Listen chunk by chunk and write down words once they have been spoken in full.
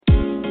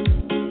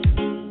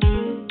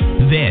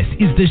This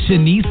is the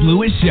Chenese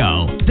Lewis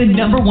Show, the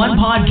 #1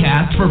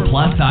 podcast for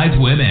plus-size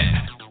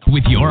women.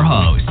 With your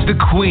host, the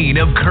queen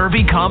of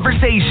curvy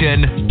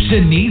conversation,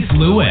 Chenese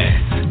Lewis.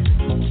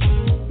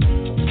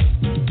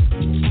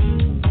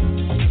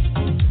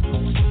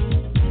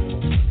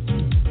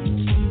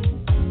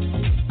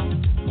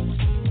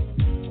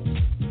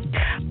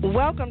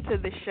 Welcome to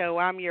the show.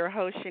 I'm your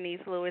host,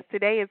 Chenese Lewis.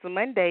 Today is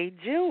Monday,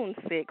 June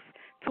 6,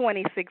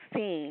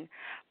 2016.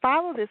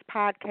 Follow this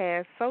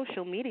podcast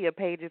social media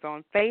pages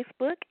on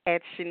Facebook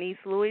at Chenese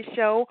Lewis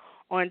Show,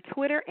 on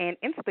Twitter and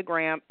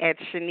Instagram at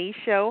Chenese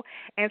Show,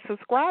 and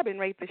subscribe and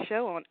rate the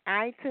show on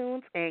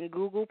iTunes and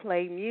Google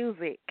Play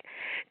Music.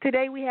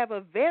 Today we have a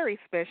very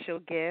special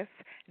guest,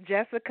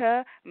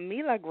 Jessica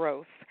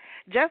Milagros.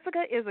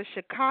 Jessica is a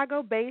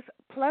Chicago-based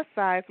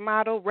plus-size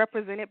model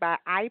represented by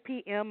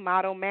IPM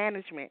Model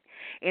Management.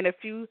 In a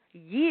few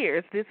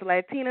years, this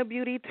Latina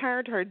beauty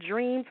turned her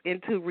dreams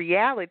into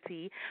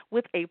reality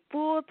with a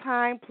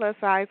full-time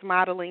plus-size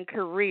modeling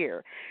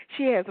career.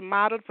 She has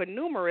modeled for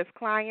numerous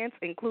clients,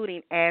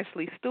 including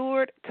Ashley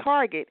Stewart,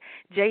 Target,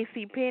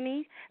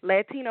 JCPenney,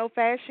 Latino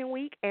Fashion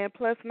Week, and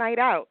Plus Night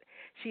Out.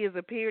 She has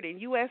appeared in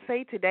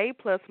USA Today,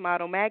 Plus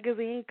Model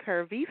Magazine,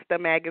 Curvista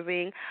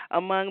Magazine,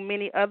 among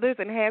many others,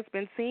 and has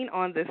been seen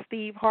on The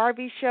Steve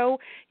Harvey Show,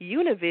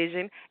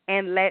 Univision,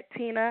 and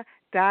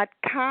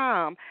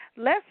Latina.com.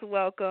 Let's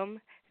welcome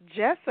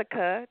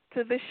Jessica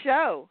to the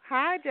show.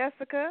 Hi,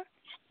 Jessica.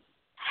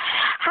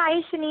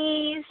 Hi,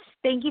 Chenese.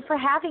 Thank you for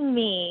having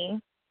me.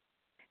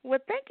 Well,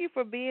 thank you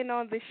for being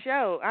on the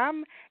show.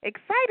 I'm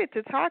excited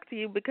to talk to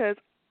you because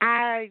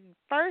I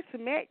first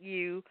met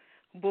you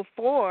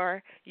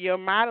before your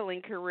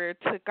modeling career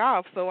took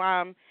off, so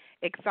I'm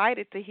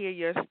excited to hear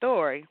your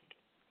story.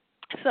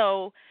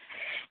 So,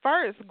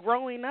 first,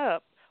 growing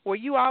up, were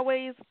you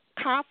always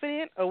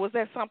confident, or was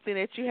that something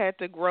that you had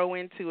to grow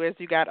into as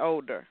you got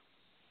older?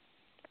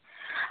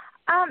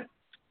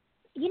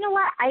 You know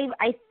what?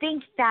 I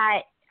think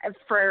that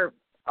for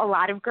a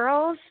lot of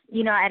girls,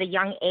 you know, at a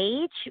young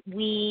age,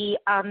 we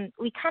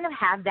kind of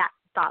have that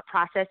thought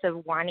process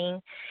of wanting,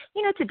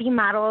 you know, to be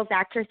models,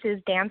 actresses,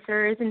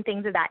 dancers, and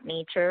things of that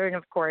nature. And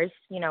of course,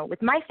 you know,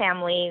 with my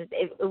family,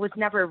 it was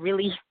never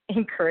really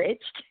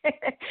encouraged.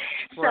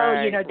 So,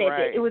 right, you know,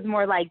 right. It was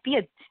more like be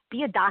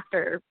a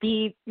doctor,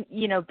 be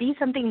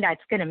something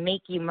that's going to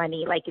make you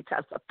money, like it's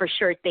a for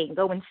sure thing.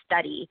 Go and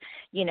study,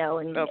 you know,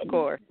 and, of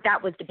course. And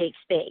that was the big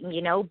thing,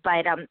 you know.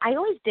 But I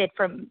always did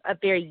from a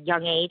very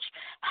young age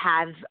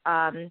have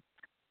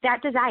that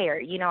desire.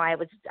 You know, I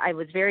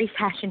was very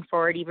fashion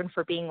forward, even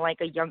for being like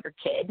a younger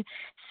kid.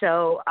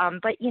 So,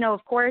 but you know,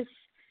 of course,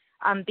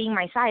 being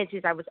my size,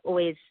 because I was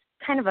always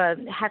kind of a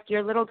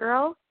heftier little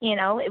girl. You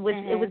know, it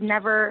was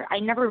never. I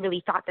never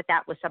really thought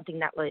that was something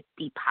that would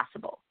be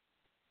possible.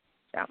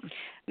 So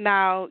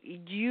now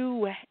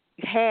you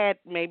had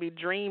maybe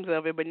dreams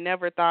of it, but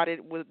never thought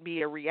it would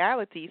be a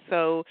reality.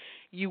 So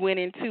you went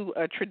into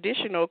a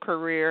traditional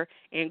career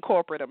in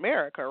corporate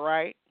America,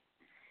 right?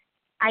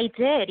 I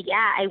did,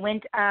 yeah. I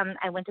went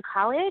to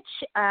college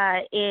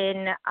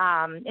in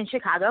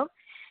Chicago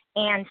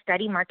and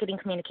studied marketing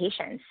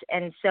communications.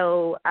 And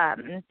so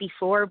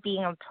before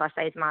being a plus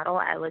size model,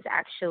 I was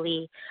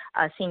actually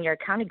a senior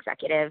account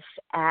executive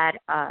at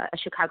a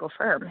Chicago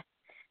firm.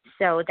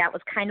 So that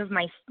was kind of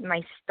my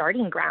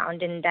starting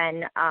ground. And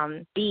then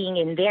being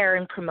in there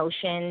in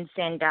promotions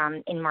and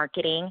in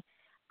marketing,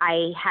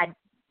 I had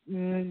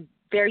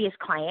various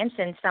clients,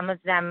 and some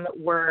of them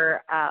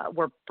were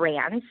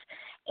brands.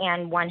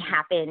 And one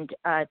happened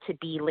to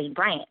be Lane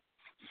Bryant.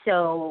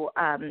 So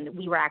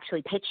we were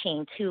actually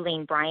pitching to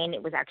Lane Bryant.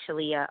 It was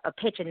actually a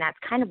pitch, and that's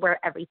kind of where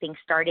everything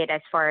started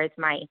as far as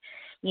my,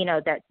 you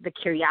know, the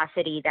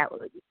curiosity that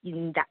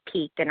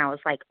peaked. And I was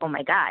like, oh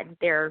my God,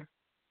 there's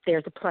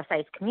a plus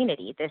size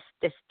community. This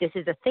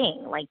is a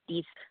thing. Like,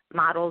 these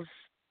models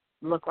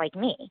look like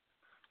me.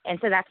 And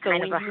so that's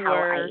kind of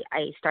how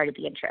I started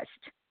the interest.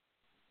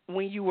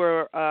 When you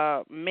were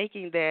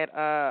making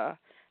that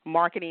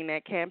marketing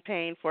that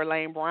campaign for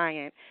Lane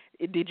Bryant,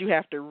 did you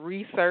have to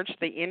research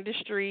the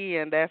industry,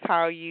 and that's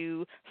how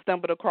you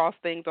stumbled across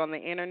things on the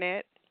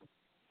internet?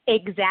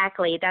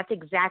 Exactly. That's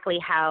exactly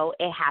how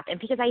it happened.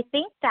 Because I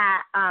think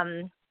that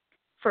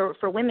for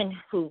women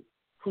who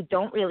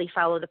don't really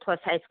follow the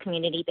plus size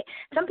community,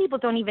 some people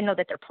don't even know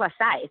that they're plus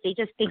size. They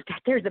just think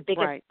that they're the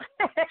biggest, right.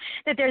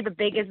 that they're the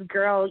biggest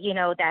girl. You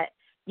know, that,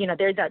 you know,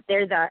 they're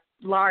the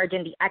large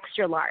and the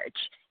extra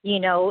large. You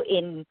know,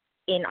 in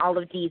all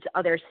of these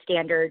other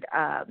standard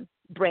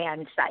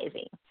brand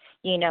sizing,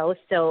 you know.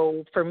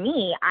 So for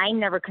me, I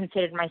never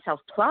considered myself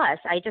plus.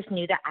 I just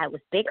knew that I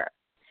was bigger,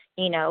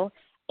 you know,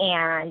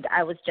 and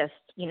I was just,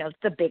 you know,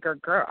 the bigger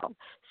girl.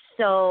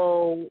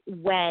 So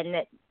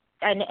when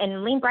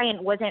and Lane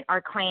Bryant wasn't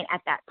our client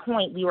at that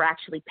point. We were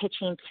actually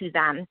pitching to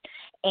them,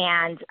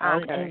 and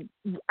and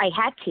I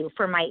had to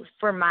for my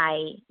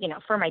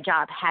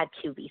job had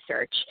to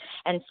research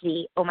and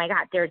see, oh my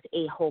God, there's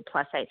a whole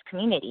plus size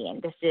community,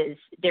 and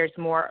there's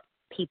more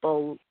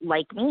people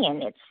like me,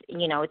 and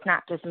it's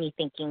not just me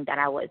thinking that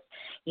I was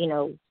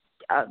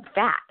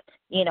fat.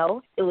 It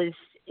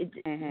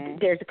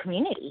there's a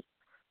community.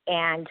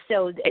 And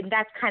so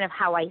that's kind of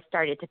how I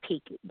started to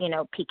peak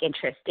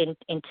interest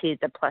into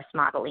the plus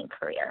modeling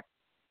career.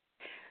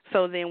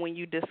 So then when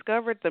you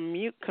discovered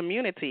the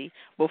community,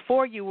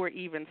 before you were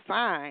even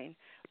signed,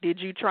 did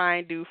you try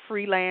and do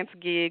freelance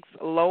gigs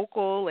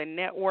local and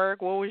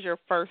network? What was your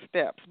first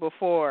steps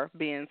before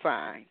being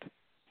signed?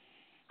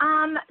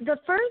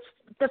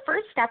 The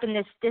first step in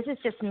this is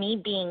just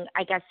me being,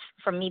 I guess,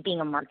 from me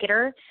being a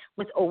marketer,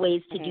 was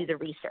always to do the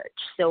research.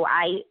 So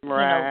it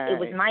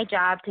was my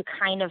job to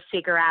kind of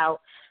figure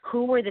out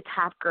who were the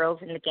top girls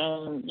in the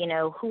game,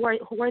 who are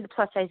the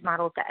plus size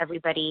models that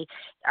everybody,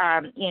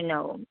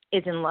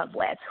 is in love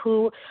with,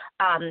 who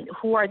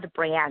are the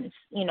brands,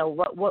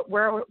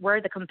 where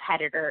are the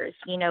competitors,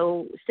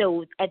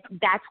 so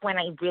that's when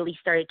I really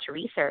started to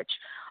research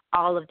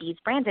all of these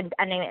brands.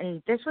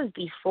 And this was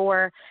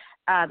before,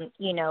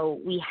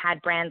 we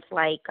had brands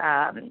like,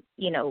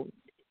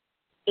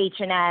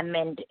 H&M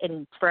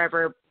and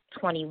Forever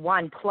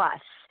 21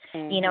 Plus.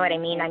 You know what I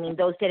mean? I mean,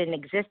 those didn't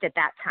exist at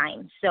that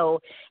time.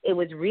 So it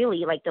was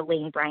really like the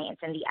Lane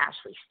Bryants and the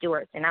Ashley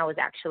Stewarts. And I was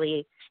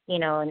actually,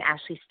 an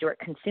Ashley Stewart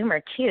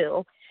consumer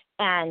too.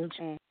 And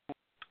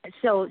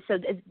so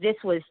this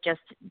was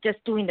just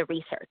doing the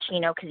research,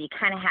 because you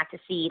kind of have to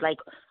see like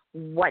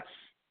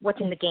what's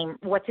in the game,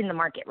 what's in the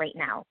market right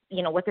now,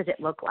 what does it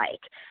look like?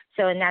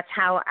 So, and that's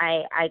how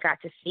I got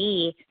to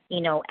see,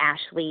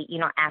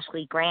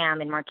 Ashley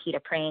Graham and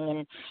Marquita Pring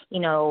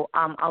and,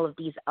 all of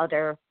these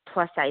other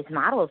plus size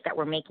models that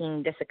were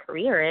making this a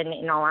career. And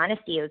in all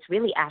honesty, it was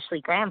really Ashley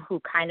Graham who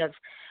kind of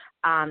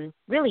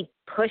really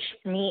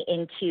pushed me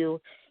into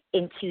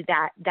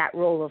that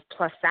role of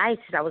plus size.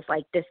 Because I was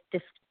like, this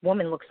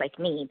woman looks like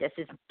me. This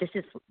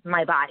is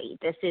my body.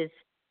 This is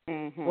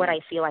what I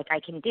feel like I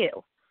can do.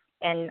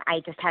 And I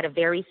just had a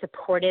very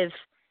supportive,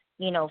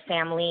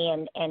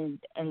 family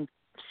and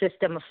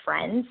system of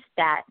friends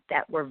that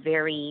were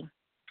very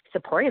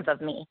supportive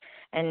of me.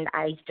 And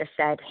I just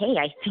said, hey,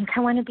 I think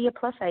I want to be a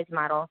plus size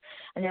model.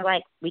 And they're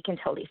like, we can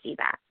totally see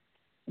that.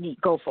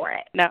 Go for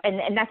it. Now,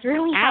 and that's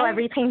really how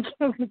everything,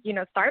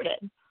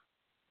 started.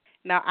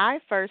 Now, I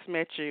first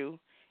met you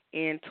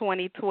in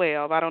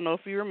 2012. I don't know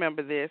if you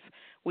remember this.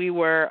 We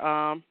were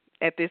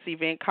at this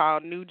event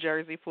called New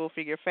Jersey Full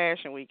Figure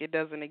Fashion Week. It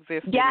doesn't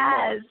exist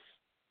anymore.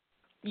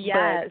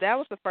 Yes. But that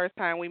was the first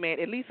time we met,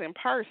 at least in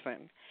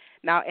person.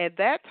 Now, at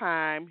that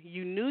time,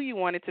 you knew you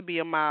wanted to be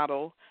a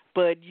model,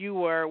 but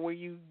were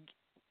you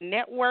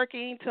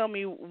networking? Tell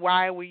me,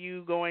 why were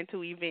you going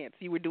to events?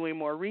 You were doing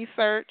more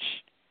research?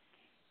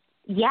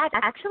 Yeah,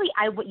 actually,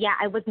 I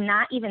was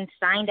not even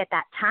signed at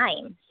that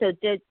time. So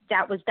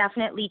that was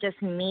definitely just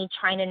me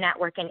trying to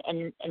network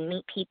and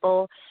meet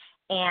people.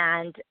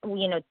 And,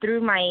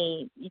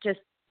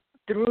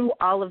 through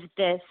all of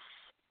this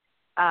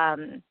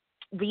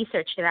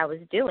research that I was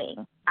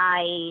doing,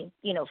 I,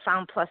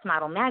 found Plus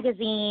Model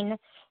Magazine.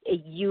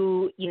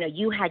 You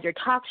had your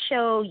talk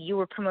show. You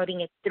were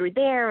promoting it through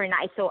there, and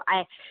so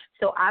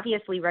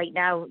obviously right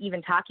now,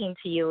 even talking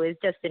to you is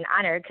just an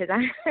honor because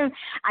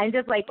I'm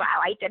just like, wow,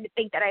 I didn't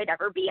think that I'd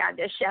ever be on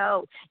this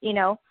show,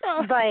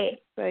 But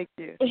thank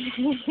you.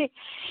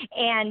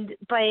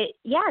 But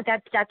yeah,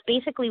 that's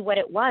basically what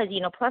it was.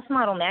 Plus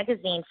Model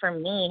Magazine for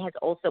me has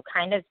also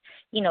kind of,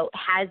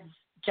 has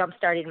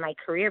jump-started my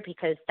career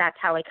because that's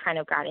how I kind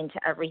of got into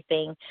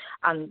everything.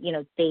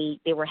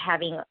 They were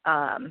having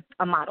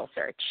a model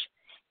search,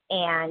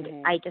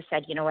 and I just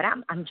said, you know what,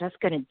 I'm just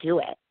going to do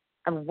it.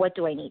 What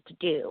do I need to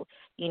do?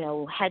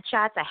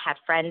 Headshots. I had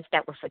friends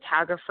that were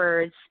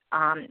photographers.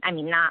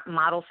 Not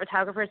model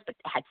photographers, but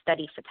had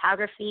studied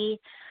photography.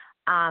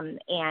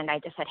 And I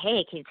just said,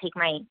 hey, can you take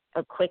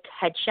a quick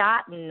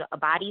headshot and a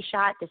body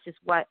shot? This is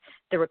what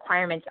the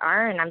requirements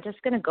are, and I'm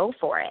just going to go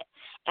for it.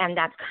 And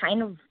that's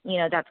kind of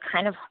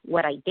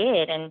what I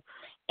did. And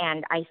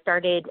I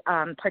started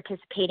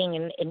participating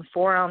in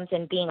forums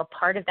and being a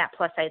part of that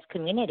plus size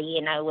community.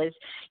 And I was,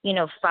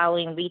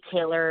 following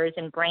retailers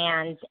and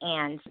brands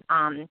and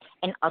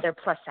other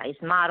plus size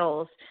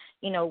models.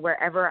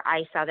 Wherever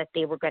I saw that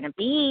they were going to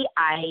be,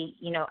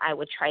 I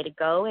would try to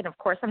go. And of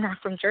course, I'm not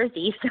from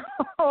Jersey,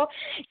 so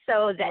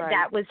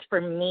that was for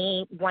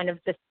me one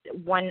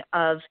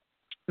of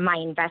my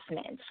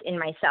investments in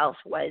myself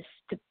was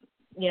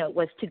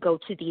to go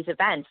to these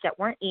events that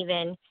weren't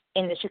even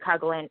in the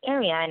Chicagoland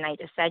area. And I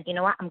just said, you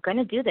know what, I'm going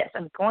to do this.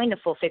 I'm going to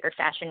Full Figure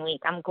Fashion Week.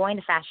 I'm going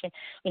to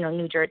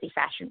New Jersey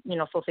Fashion,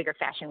 Full Figure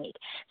Fashion Week.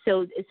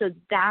 So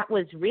that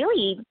was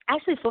really,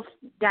 actually,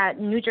 that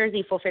New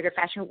Jersey Full Figure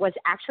Fashion was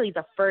actually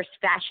the first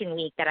fashion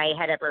week that I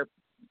had ever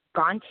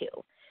gone to.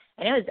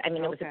 And it was,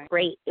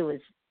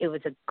 it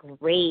was a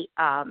great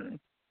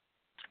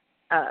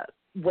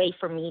way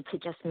for me to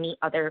just meet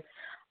other,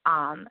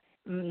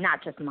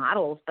 not just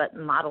models, but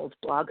models,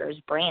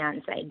 bloggers,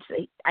 brands.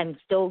 I'm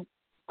still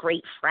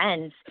great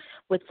friends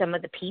with some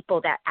of the people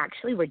that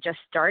actually were just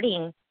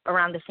starting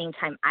around the same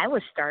time I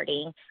was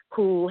starting,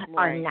 who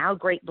are now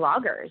great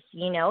bloggers,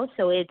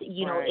 so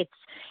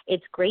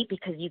it's great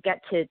because you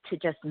get to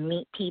just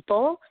meet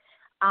people,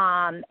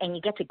 and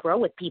you get to grow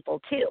with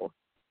people too.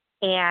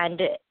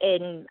 And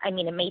I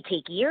mean, it may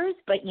take years,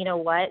 but you know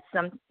what?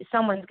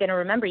 Someone's going to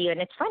remember you. And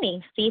it's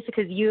funny, Steve,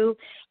 because you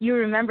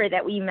remember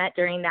that we met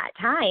during that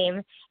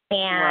time,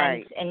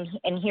 and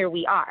and here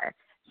we are.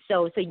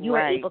 So you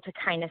are able to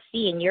kind of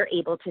see, and you're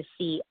able to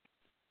see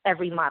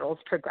every model's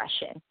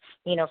progression,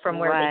 you know, from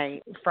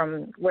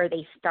where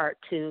they start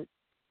to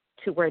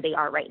where they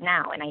are right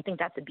now. And I think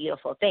that's a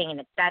beautiful thing.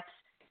 And that's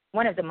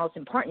one of the most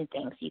important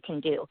things you can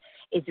do,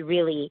 is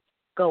really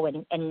go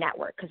and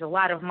network. Because a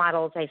lot of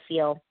models, I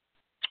feel,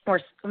 or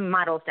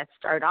models that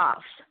start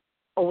off,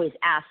 always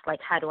ask, like,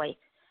 how do I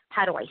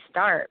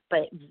start?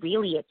 But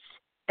really,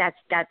 that's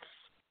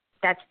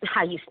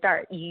how you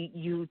start.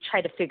 You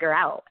try to figure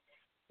out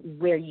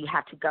where you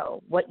have to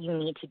go, what you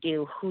need to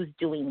do, who's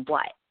doing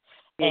what.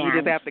 And you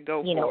just have to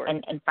go for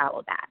it. And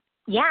follow that.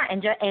 Yeah,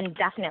 and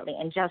definitely,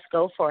 and just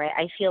go for it.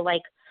 I feel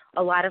like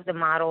a lot of the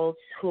models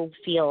who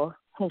feel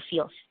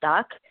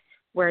stuck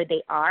where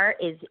they are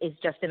is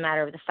just a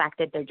matter of the fact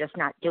that they're just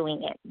not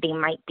doing it. They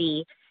might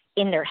be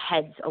in their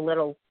heads a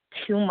little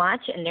too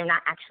much, and they're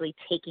not actually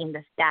taking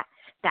that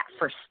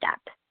first step,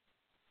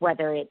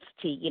 whether it's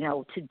to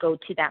go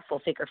to that Full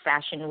Figure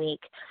Fashion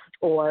Week,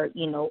 or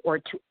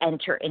to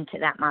enter into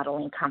that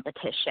modeling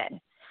competition,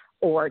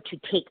 or to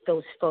take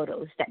those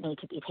photos that need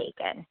to be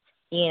taken,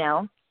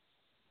 and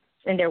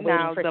they're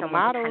waiting for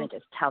someone to kind of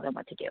just tell them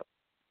what to do.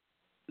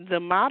 The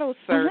model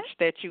search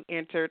that you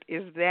entered,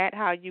 is that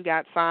how you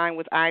got signed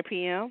with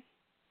IPM?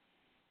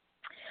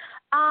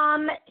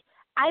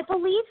 I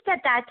believe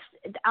that's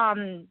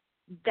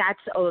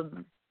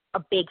a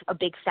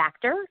big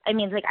factor. I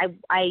mean, like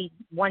I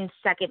won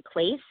second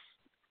place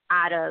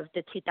out of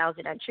the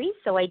 2,000 entries,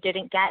 so I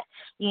didn't get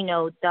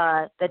the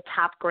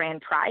top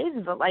grand prize.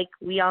 But like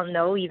we all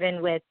know,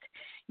 even with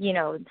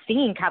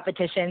singing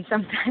competition,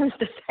 sometimes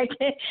the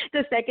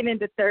second and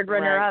the third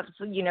runner-ups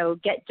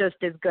get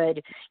just as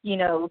good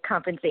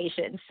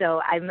compensation. So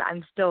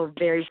I'm still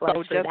very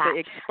blessed for that. So just the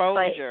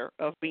exposure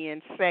of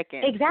being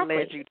second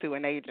led you to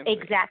an agency.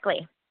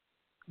 Exactly.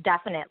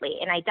 Definitely.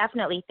 And I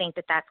definitely think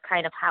that that's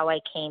kind of how I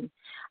came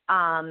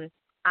on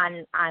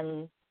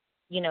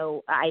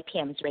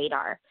IPM's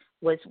radar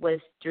was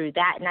through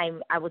that.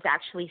 And I was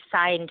actually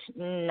signed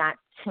not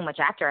too much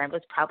after. I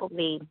was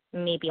probably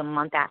maybe a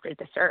month after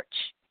the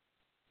search.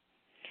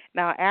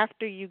 Now,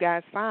 after you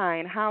got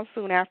signed, how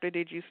soon after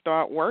did you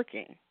start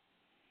working?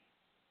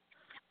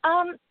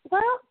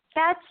 Well,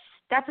 that's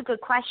a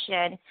good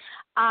question.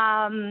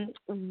 I've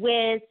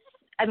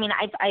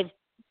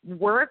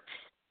worked.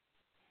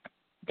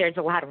 There's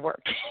a lot of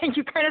work.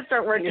 You kind of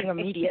start working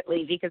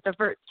immediately, because the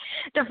first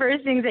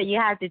things that you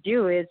have to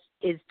do is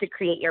to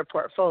create your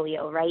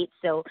portfolio, right?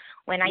 So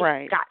when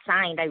I got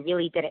signed, I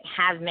really didn't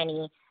have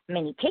many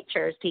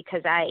pictures,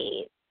 because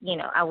I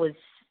was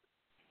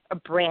a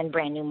brand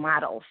new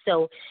model.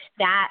 So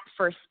that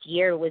first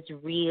year was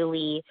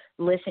really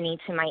listening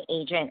to my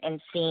agent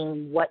and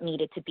seeing what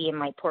needed to be in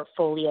my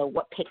portfolio,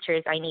 what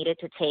pictures I needed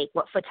to take,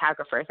 what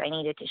photographers I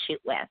needed to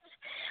shoot with.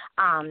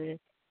 And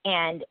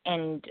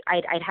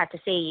I'd have to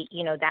say,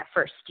 that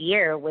first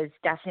year was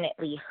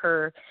definitely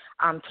her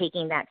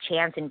taking that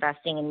chance,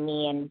 investing in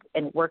me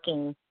and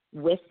working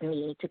with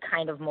me to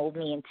kind of mold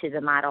me into the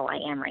model I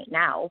am right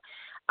now.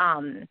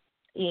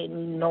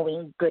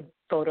 Knowing good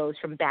photos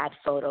from bad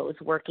photos,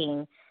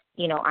 working,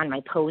 on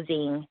my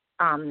posing,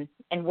 and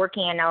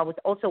I was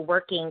also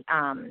working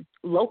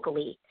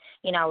locally.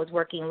 I was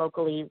working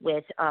locally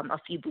with a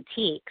few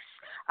boutiques,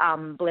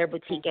 Blair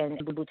Boutique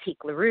and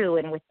Boutique LaRue,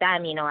 and with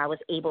them, I was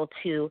able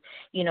to,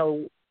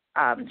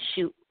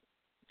 shoot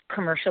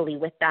commercially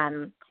with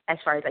them as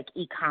far as like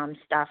e-com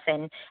stuff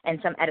and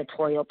some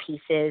editorial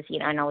pieces,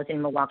 and I was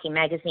in Milwaukee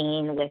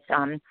Magazine with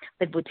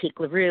Boutique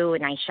LaRue,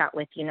 and I shot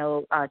with,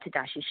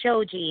 Tadashi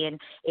Shoji and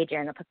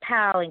Adriana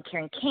Papel and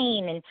Karen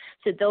Kane. And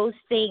so those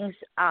things,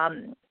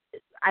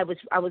 I was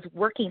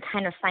working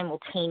kind of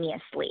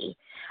simultaneously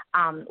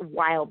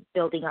while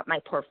building up my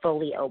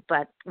portfolio.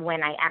 But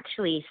when I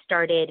actually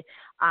started,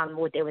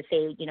 what they would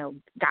say,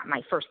 got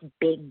my first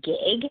big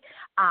gig,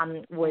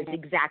 was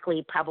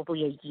exactly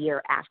probably a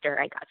year after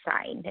I got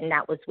signed, and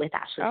that was with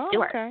Ashley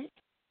Stewart.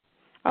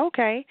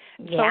 Okay.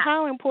 Yeah. So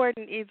how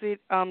important is it,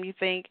 you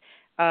think,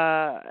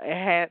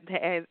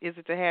 is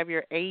it to have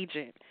your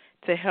agent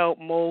to help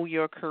mold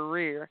your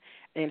career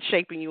and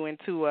shaping you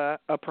into a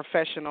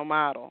professional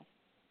model?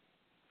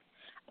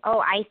 Oh,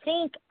 I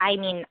think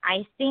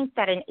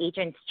that an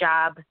agent's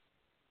job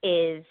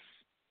is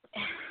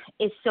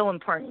so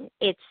important.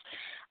 It's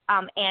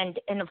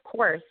and of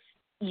course,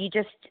 you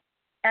just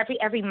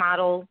every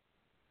model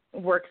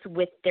works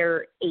with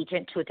their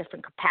agent to a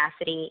different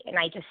capacity, and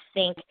I just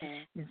think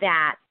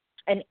that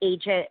an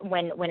agent,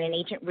 when an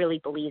agent really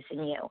believes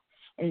in you,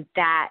 and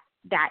that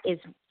is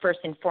first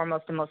and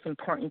foremost the most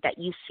important, that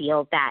you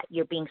feel that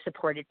you're being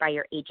supported by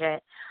your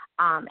agent,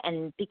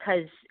 and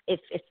because if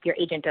your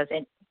agent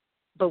doesn't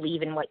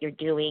believe in what you're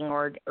doing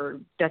or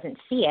doesn't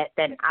see it,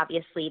 then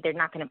obviously they're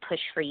not going to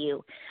push for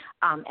you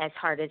as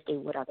hard as they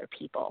would other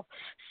people.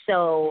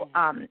 So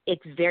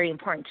it's very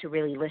important to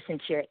really listen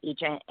to your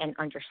agent and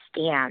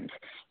understand,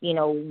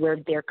 where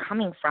they're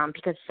coming from,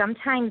 because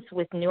sometimes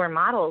with newer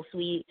models,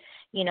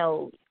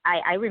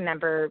 I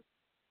remember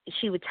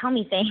she would tell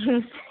me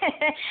things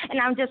and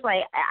I'm just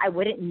like, I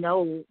wouldn't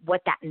know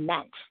what that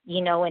meant,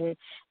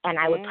 and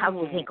I would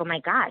probably think, oh my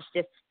gosh,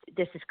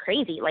 this is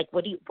crazy. Like,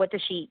 what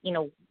does she,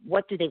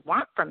 what do they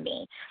want from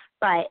me?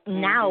 But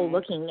now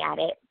looking at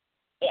it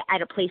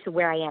at a place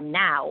where I am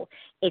now,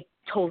 it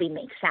totally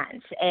makes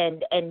sense.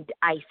 And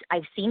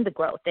I've seen the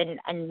growth, and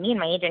me and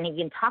my agent have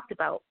even talked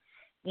about,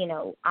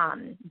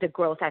 the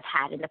growth I've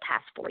had in the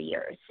past 4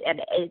 years,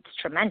 and it's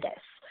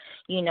tremendous,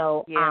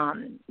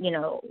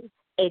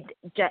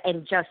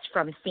 and just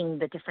from seeing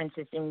the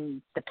differences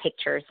in the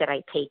pictures that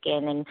I take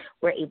in, and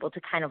we're able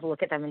to kind of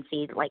look at them and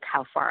see like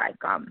how far I've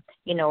come,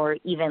 or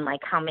even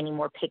like how many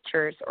more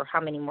pictures or how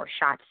many more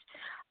shots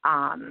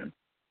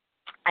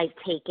I've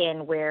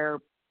taken where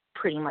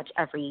pretty much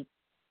every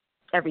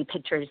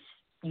picture is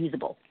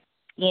usable.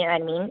 You know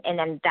what I mean? And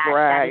then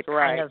that is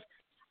kind of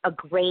a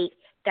great,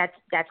 that's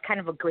kind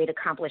of a great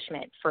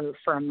accomplishment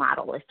for a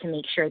model, is to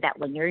make sure that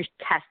when you're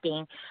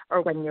testing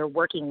or when you're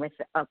working with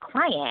a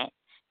client,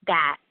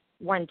 that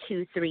 1,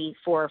 2, 3,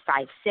 4,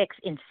 5, 6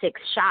 in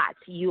 6 shots,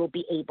 you will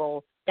be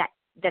able, that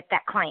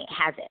client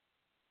has it,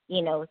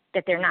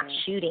 that they're not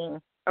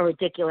shooting a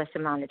ridiculous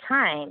amount of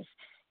times,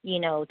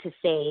 to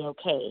say,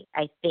 okay,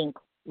 I think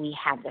we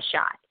have the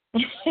shot,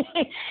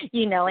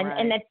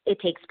 and that it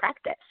takes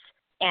practice.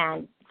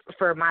 And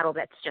for a model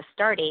that's just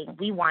starting,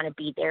 we want to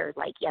be there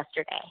like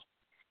yesterday,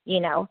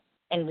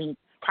 and we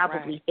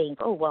probably think,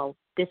 oh, well,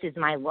 this is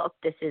my look,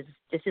 this is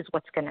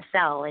what's going to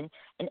sell, and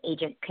an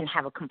agent can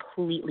have a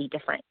completely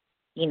different,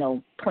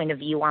 point of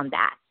view on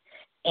that.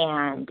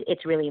 And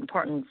it's really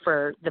important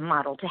for the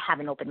model to have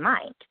an open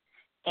mind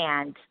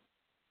and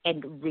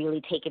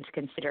really take into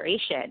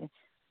consideration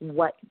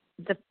what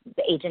the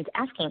agent's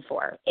asking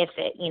for. If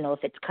it,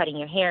 if it's cutting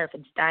your hair, if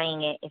it's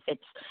dyeing it, if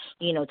it's,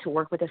 to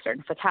work with a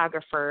certain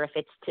photographer, if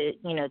it's to,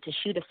 to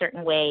shoot a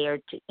certain way, or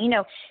to,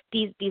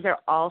 these are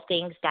all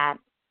things that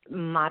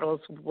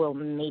models will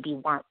maybe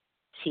want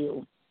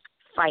to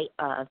fight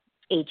a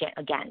agent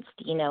against,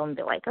 and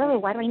be like, oh,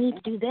 why do I need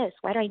to do this?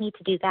 Why do I need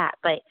to do that?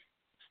 But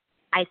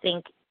I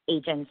think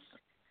agents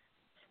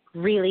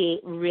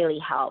really, really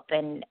help.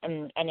 And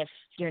if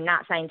you're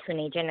not signed to an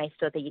agent, I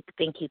still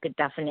think you could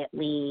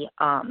definitely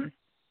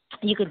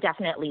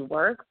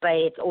work, but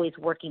it's always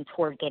working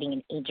toward getting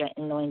an agent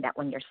and knowing that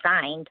when you're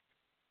signed,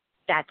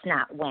 that's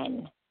not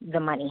when the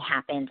money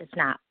happens. It's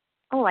not,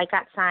 oh, I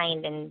got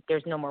signed and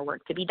there's no more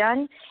work to be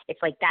done.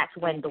 It's like, that's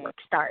when the work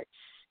starts.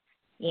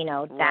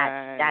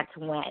 That's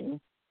when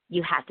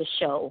you have to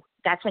show.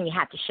 That's when you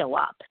have to show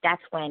up.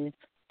 That's when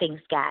things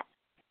get,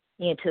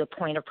 to a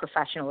point of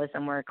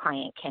professionalism where a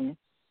client can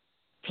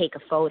take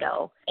a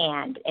photo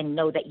and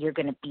know that you're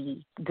going to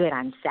be good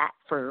on set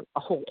for a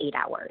whole 8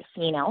 hours,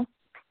 and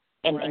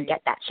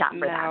get that shot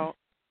for them.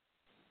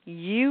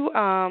 You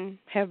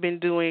have been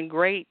doing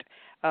great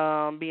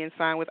being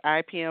signed with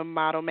IPM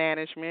Model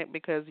Management,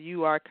 because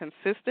you are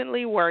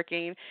consistently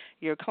working.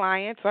 Your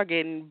clients are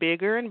getting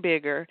bigger and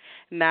bigger.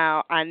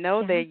 Now, I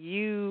know that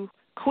you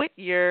quit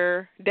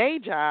your day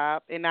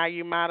job and now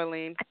you're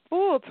modeling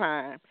full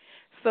time.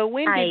 So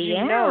when did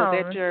you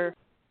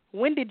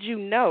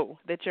know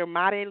that your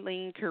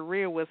modeling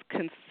career was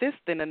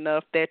consistent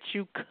enough that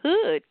you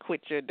could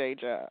quit your day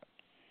job?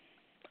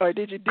 Or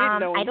did you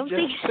know and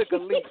took a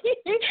leap?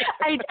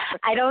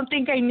 I don't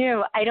think I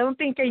knew.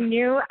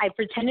 I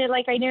pretended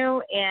like I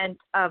knew, and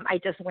I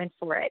just went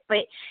for it.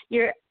 But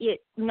you're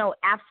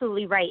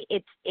absolutely right.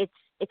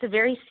 It's a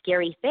very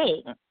scary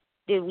thing.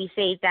 Did we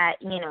say that,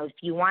 if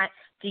you want,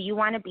 do you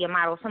want to be a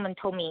model? Someone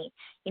told me,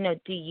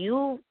 do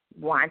you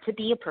want to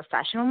be a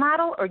professional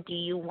model, or do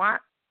you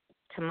want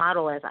to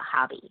model as a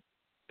hobby?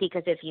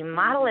 Because if you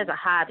model as a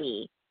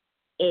hobby,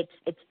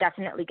 it's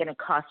definitely going to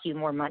cost you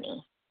more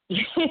money.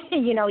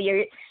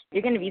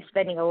 You're going to be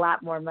spending a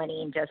lot more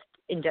money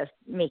in just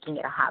making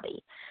it a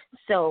hobby.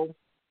 So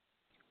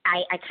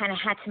I kind of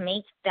had to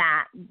make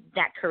that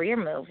career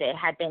move. It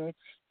had been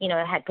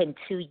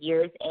 2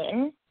 years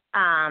in.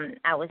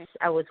 I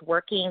was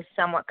working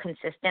somewhat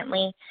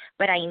consistently,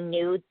 but I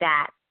knew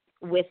that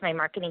with my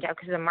marketing job,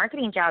 because the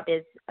marketing job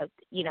is,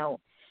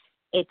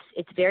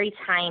 it's very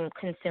time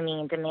consuming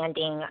and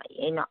demanding.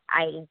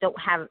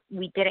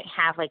 We didn't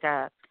have like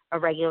a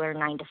regular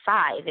 9 to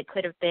 5. It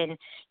could have been,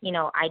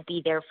 I'd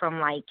be there from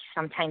like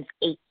sometimes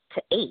 8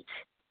 to 8.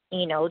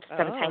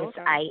 Sometimes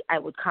I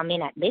would come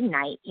in at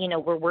midnight.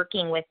 We're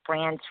working with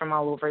brands from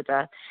all over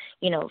the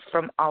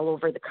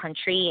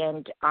country,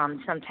 and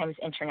sometimes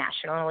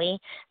internationally.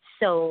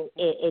 So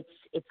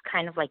it's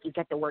kind of like you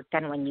get the work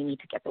done when you need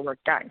to get the work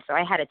done. So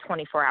I had a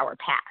 24-hour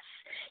pass.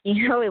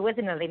 It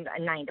wasn't a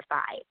 9 to 5.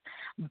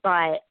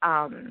 But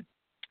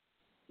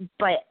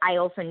I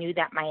also knew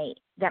that my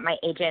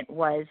agent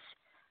was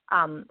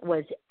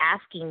was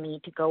asking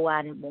me to go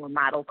on more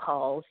model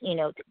calls,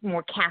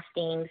 more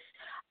castings,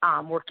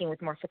 working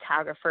with more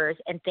photographers,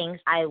 and things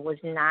I was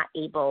not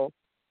able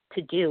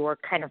to do or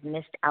kind of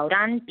missed out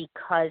on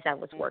because I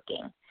was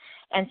working.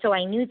 And so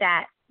I knew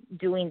that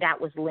doing that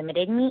was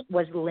limiting me.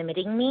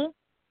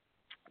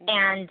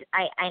 And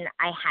I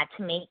had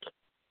to make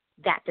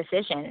that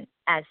decision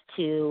as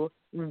to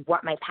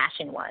what my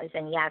passion was.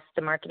 And yes,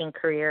 the marketing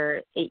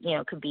career,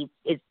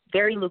 is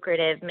very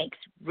lucrative, makes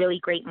really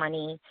great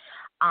money.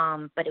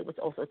 But it was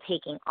also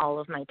taking all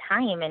of my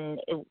time, and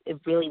it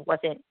really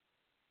wasn't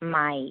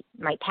my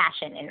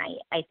passion. And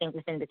I think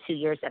within the 2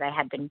 years that I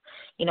had been,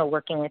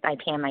 working with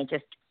IPM,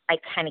 I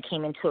kind of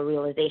came into a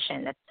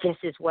realization that this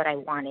is what I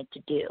wanted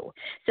to do.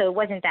 So it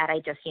wasn't that I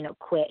just,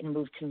 quit and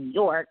moved to New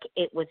York.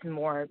 It was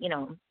more,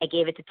 I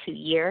gave it to 2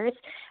 years.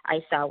 I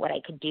saw what I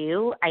could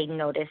do. I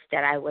noticed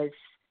that I was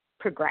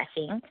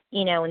progressing,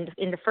 in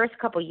the first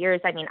couple of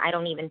years. I mean, I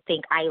don't even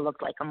think I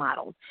looked like a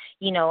model.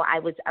 I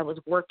was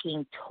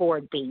working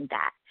toward being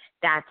that.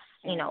 That's,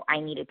 I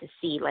needed to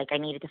see, I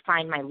needed to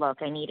find my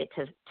look. I needed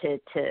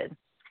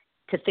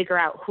to figure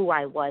out who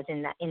I was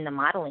in the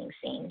modeling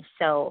scene.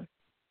 So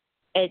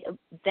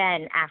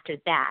then after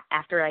that,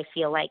 after I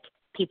feel like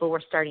people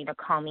were starting to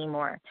call me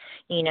more,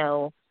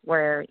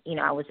 where,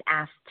 I was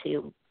asked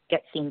to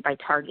get seen by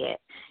Target,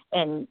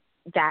 and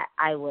that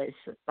I was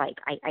like,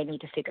 I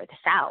need to figure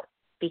this out,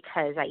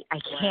 because I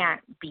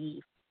can't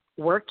be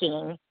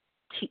working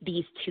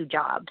these two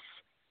jobs.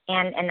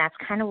 And that's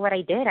kind of what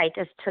I did. I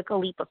just took a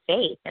leap of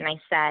faith, and I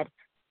said,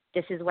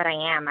 this is what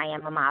I am. I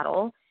am a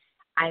model.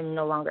 I'm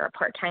no longer a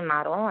part-time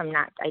model.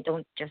 I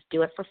don't just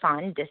do it for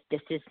fun.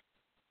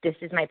 This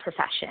is my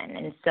profession.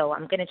 And so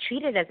I'm going to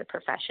treat it as a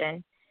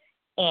profession,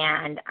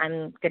 and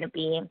I'm going to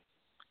be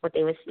what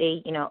they would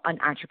say, an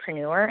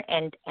entrepreneur,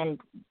 and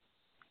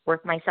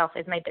work myself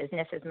as my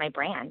business, as my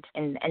brand.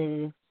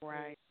 And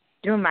right.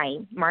 Through my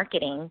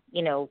marketing,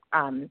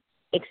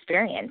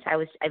 experience,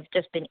 I've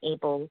just been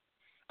able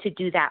to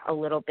do that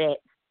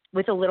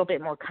with a little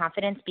bit more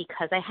confidence,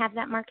 because I have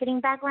that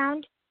marketing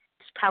background.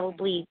 It's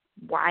probably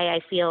why I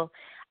feel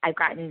I've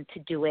gotten to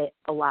do it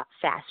a lot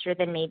faster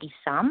than maybe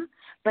some,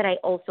 but I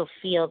also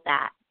feel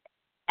that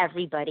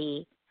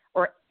everybody,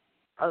 or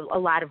a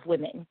lot of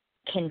women,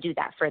 can do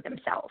that for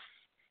themselves,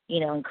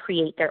 and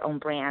create their own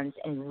brands,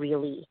 and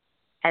really,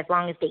 as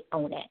long as they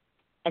own it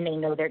and they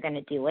know they're going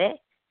to do it,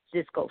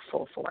 just go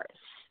full force.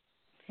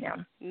 Yeah.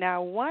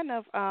 Now, one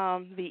of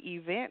the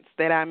events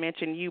that I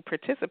mentioned you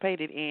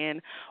participated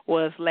in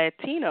was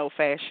Latino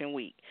Fashion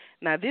Week.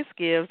 Now, this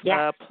gives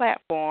a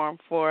platform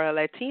for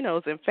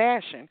Latinos in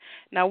fashion.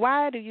 Now,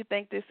 why do you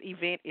think this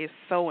event is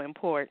so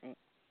important?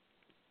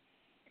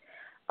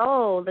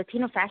 Oh,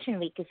 Latino Fashion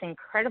Week is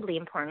incredibly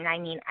important. I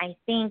mean, I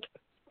think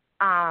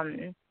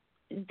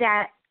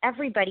that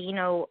everybody,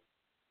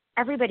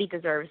 everybody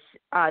deserves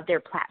their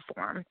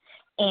platform.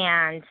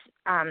 And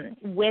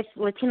with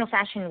Latino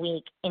Fashion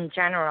Week in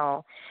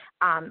general,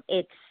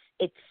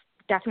 it's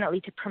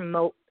definitely to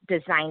promote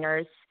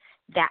designers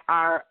that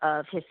are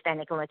of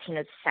Hispanic and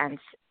Latino descent,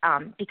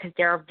 because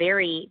there are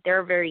very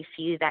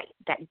few that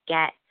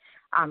get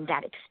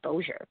that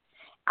exposure.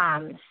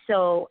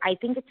 So I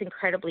think it's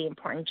incredibly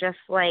important. Just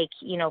like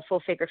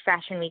Full Figured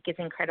Fashion Week is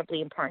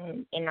incredibly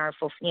important in our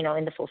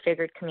in the Full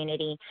Figured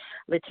community,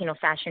 Latino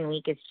Fashion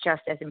Week is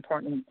just as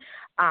important.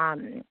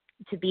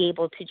 To be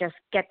able to just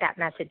get that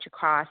message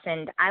across.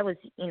 And I was,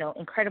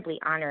 incredibly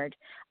honored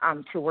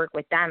to work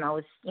with them. I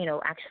was,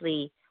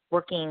 actually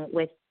working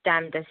with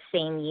them the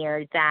same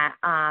year that,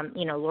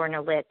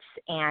 Lorna Litz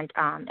and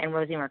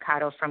Rosie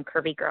Mercado from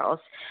Curvy Girls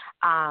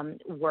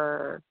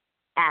were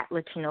at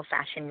Latino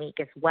Fashion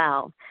Week as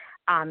well.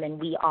 And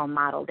we all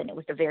modeled, and it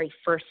was the very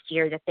first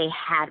year that they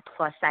had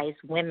plus-size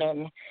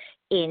women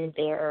in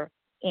their,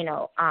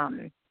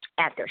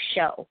 at their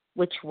show,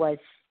 which was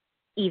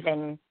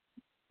even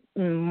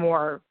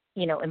more,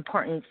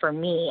 important for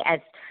me as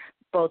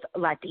both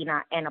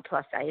Latina and a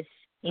plus size,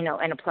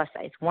 and a plus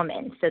size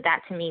woman. So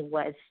that to me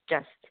was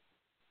just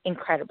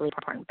incredibly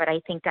important. But I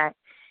think that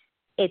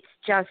it's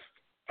just,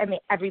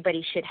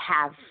 everybody should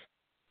have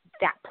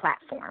that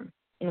platform,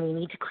 and we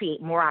need to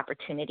create more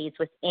opportunities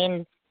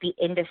within the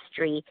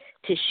industry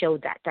to show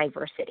that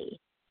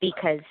diversity,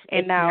 because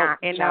now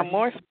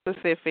more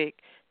specific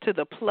to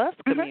the plus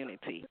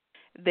community.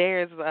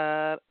 There's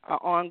an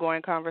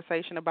ongoing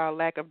conversation about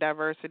lack of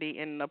diversity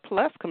in the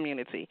plus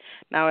community.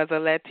 Now, as a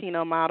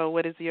Latino model,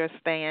 what is your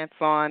stance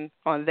on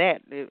that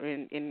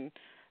in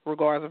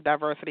regards of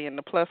diversity in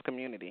the plus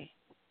community?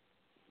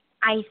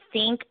 I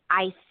think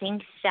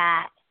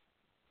that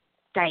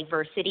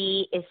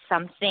diversity is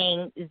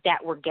something that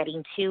we're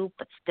getting to,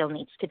 but still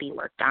needs to be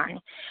worked on.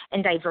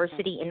 And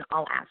diversity in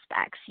all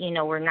aspects.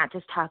 We're not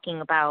just talking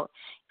about,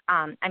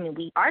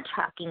 we are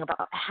talking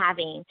about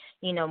having,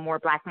 more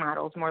Black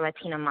models, more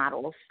Latina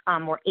models,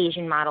 more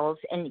Asian models,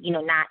 and,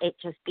 not it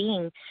just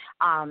being,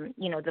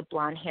 the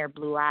blonde hair,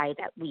 blue eye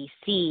that we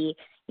see,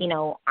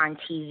 on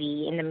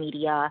TV, in the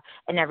media,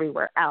 and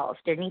everywhere else.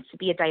 There needs to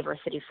be a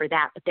diversity for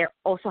that, but there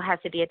also has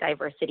to be a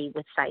diversity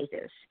with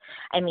sizes.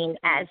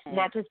 As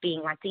not just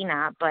being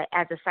Latina, but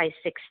as a size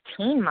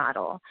 16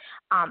 model,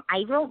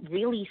 I don't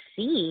really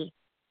see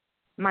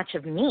much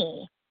of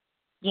me.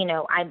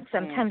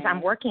 Sometimes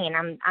I'm working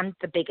and I'm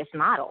the biggest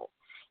model,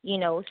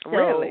 so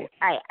really?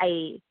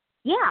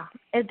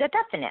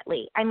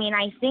 Definitely.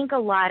 I think a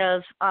lot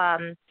of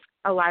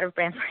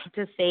brands like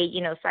to say,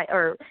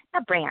 or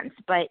not brands,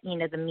 but,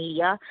 the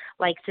media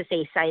likes to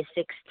say size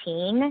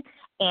 16,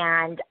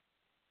 and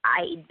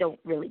I don't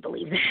really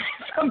believe that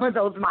some of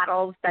those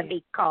models that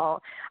they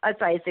call a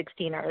size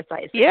 16 or a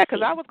size 16. Yeah,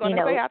 because I was going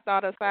to say I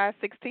thought a size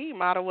 16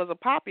 model was a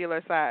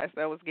popular size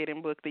that was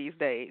getting booked these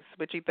days.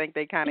 But you think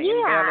they kind of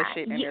embellish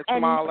it and they're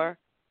smaller?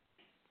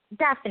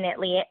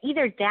 Definitely.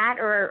 Either that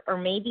or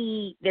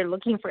maybe they're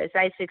looking for a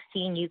size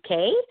 16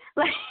 UK.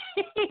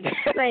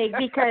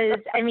 Because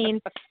I'm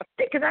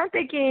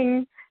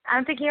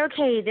thinking,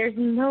 okay, there's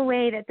no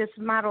way that this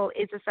model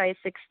is a size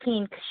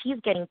 16 because she's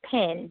getting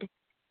pinned.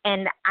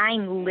 And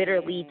I'm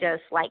literally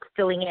just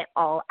filling it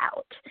all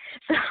out.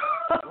 So,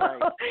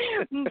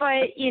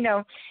 but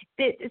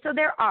so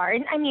there are,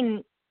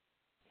 and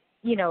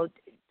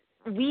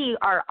we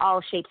are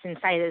all shapes and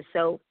sizes.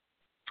 So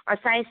a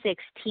size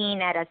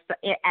 16 at a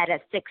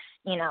 6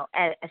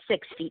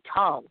 feet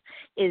tall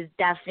is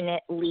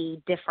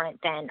definitely different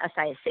than a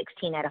size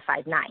 16 at a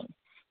 5'9".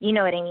 You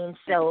know what I mean?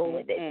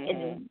 So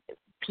and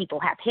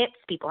people have hips,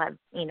 people have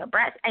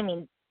breasts.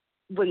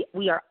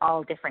 We are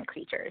all different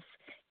creatures.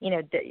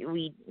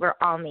 We're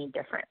all made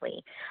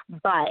differently.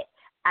 But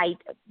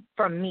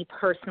from me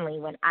personally,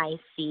 when I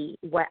see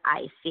what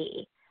I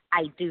see,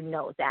 I do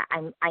know that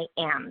I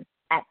am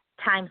at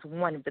times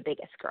one of the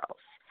biggest girls.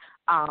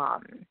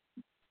 And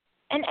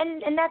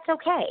that's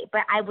okay.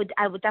 But I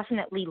would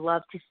definitely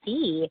love to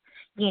see,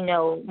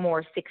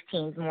 more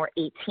 16s, more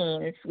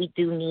 18s. We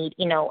do need,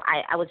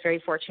 I was very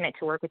fortunate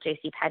to work with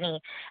JCPenney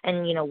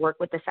and, work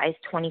with the size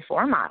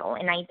 24 model.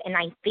 And I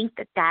think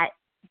that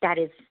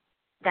is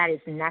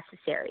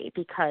necessary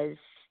because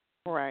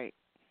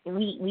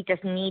we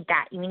just need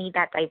that. We need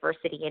that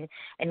diversity,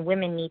 and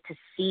women need to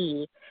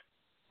see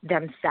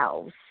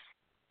themselves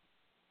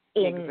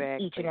in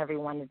each and every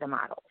one of the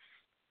models.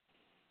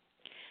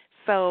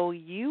 So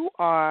you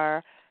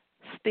are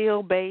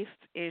still based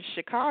in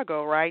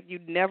Chicago, right? You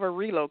never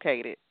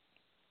relocated.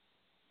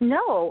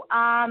 No,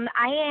 I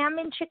am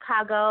in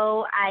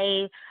Chicago.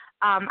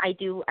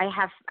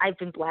 I've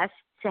been blessed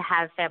to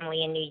have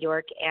family in New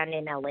York and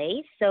in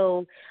LA.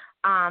 So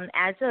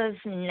as of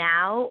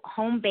now,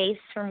 home base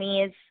for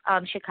me is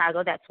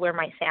Chicago. That's where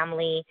my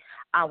family,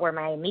 where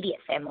my immediate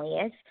family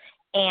is.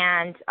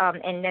 And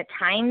at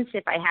times,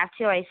 if I have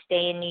to, I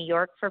stay in New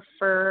York for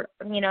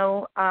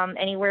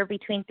anywhere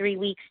between 3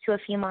 weeks to a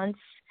few months,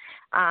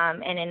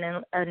 and in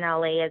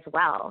LA as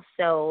well.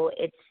 So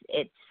it's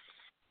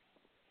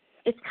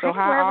kind so of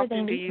how wherever they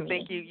often do need you me.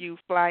 think you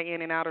fly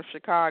in and out of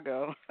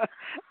Chicago?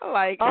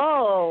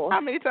 How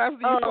many times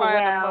do you fly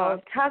in a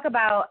month? Talk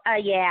about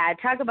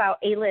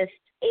A-list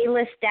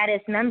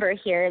status member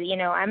here.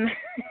 I'm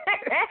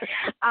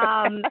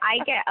I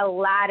get a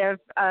lot of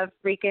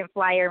frequent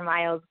flyer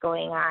miles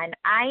going on.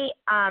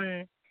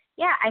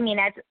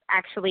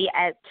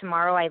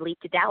 Tomorrow I leave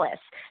to Dallas.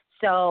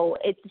 So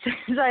it's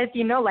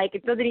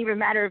it doesn't even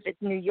matter if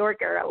it's New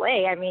York or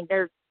LA.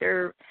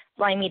 They're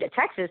flying me to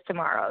Texas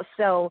tomorrow.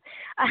 So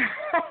I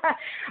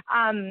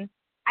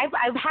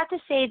have to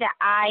say that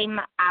I'm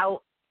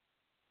out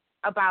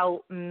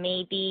about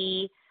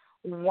maybe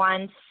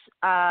once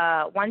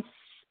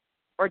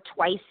or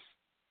twice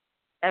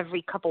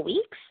every couple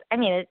weeks.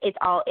 It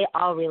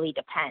all really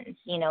depends.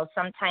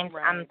 Sometimes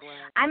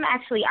I'm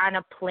actually on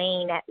a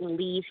plane at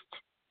least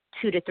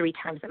 2 to 3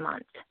 times a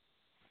month.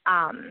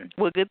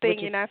 Well, good thing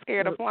you're not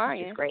scared of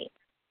flying. Which is great.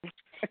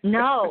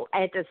 No,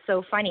 it's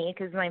so funny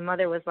because my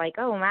mother was like,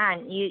 "Oh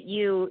man,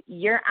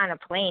 you're on a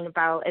plane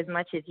about as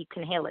much as you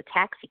can hail a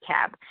taxi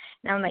cab,"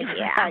 and I'm like,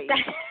 "Yeah,"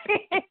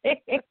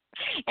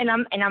 and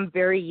I'm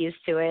very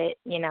used to it.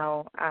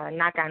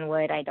 Knock on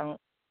wood, I don't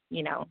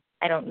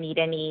need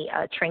any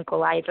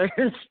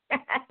tranquilizers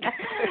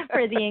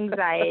for the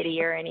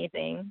anxiety or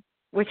anything,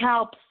 which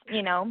helps.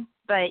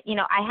 But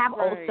I have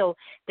also,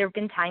 there have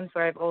been times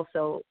where I've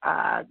also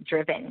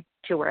driven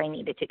to where I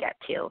needed to get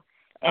to.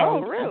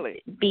 And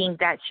really? Being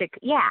that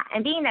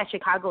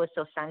Chicago is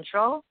so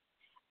central,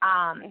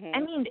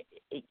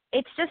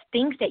 it's just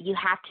things that you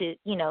have to,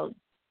 to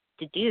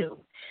do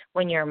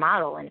when you're a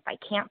model. And if I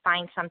can't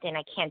find something,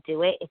 I can't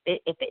do it.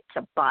 If it's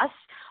a bus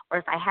or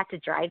if I have to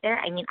drive there,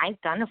 I've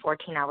done a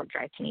 14-hour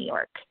drive to New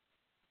York,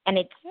 and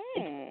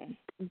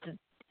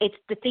it's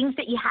the things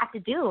that you have to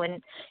do, and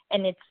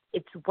it's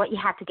what you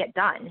have to get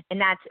done,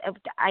 and I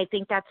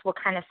think that's what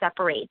kind of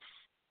separates,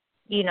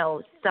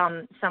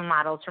 some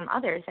models from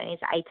others. And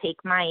I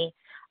take my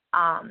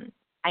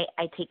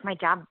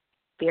job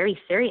very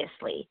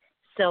seriously.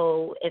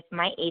 So if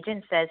my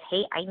agent says,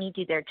 hey, I need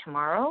you there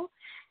tomorrow,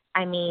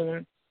 I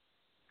mean,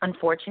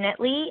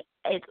 unfortunately,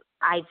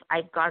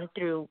 I've gone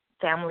through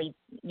family,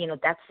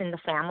 deaths in the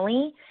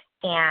family,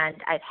 and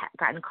I've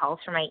gotten calls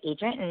from my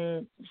agent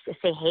and to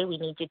say, hey, we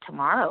need you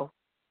tomorrow.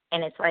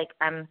 And it's like,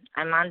 I'm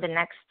on the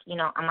next,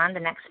 I'm on the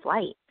next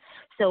flight.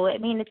 So, I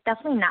mean, it's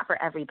definitely not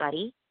for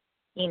everybody.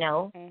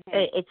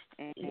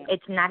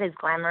 It's not as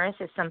glamorous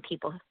as some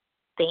people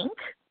think,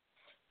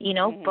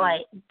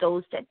 but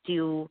those that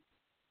do,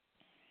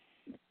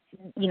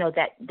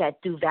 that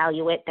do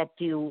value it, that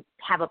do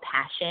have a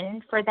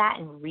passion for that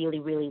and really,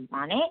 really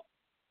want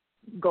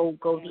it, go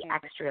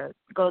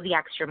the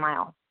extra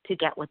mile to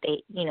get what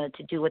they,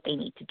 to do what they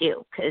need to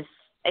do. Because,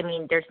 I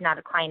mean, there's not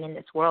a client in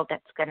this world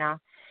that's going to,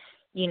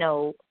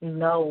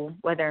 know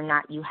whether or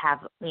not you have,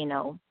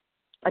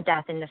 a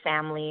death in the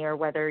family or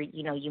whether,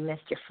 you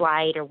missed your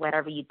flight or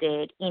whatever you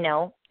did,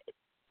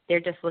 they're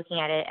just looking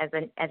at it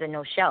as a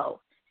no-show,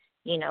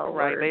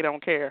 Right, they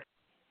don't care.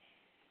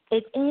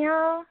 It,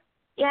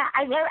 yeah,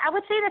 I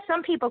would say that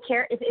some people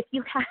care if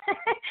you have,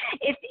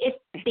 if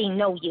they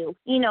know you,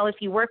 if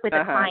you work with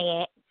a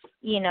client,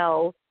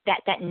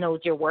 that knows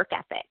your work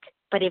ethic.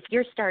 But if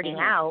you're starting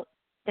out,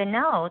 then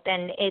no,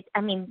 then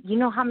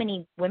how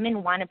many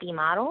women want to be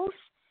models?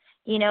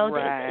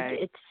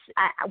 Right.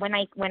 When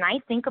I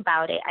think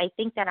about it, I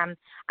think that I'm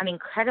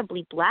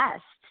incredibly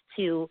blessed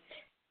to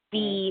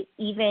be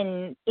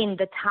even in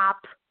the top,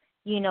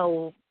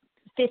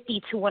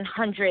 50 to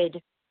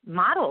 100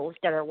 models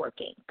that are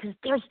working, because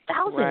there's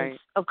thousands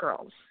of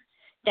girls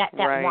that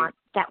want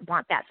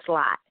that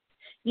slot.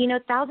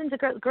 Thousands of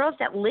girls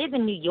that live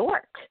in New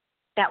York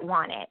that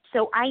want it.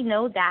 So I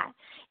know that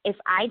if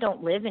I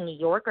don't live in New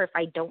York, or if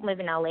I don't live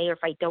in LA, or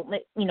if I don't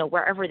live,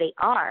 wherever they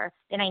are,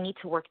 then I need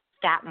to work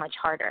that much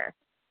harder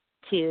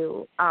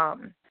to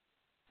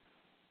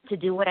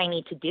do what I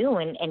need to do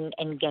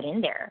and get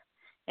in there.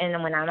 And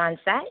then when I'm on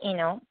set,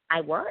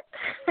 I work.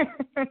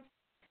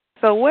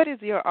 So what is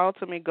your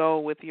ultimate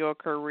goal with your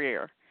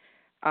career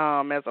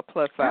as a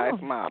plus-size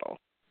model?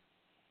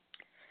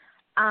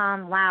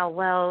 Wow.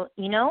 Well,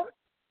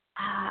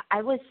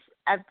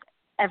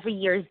 every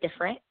year is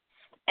different.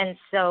 And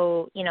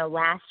so,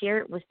 last year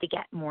it was to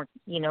get more,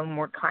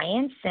 more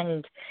clients,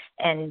 and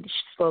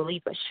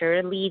slowly but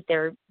surely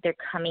they're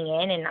coming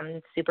in, and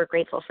I'm super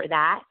grateful for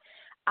that.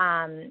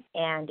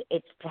 And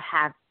it's to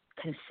have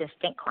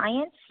consistent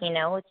clients.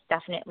 It's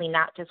definitely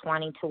not just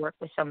wanting to work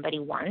with somebody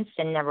once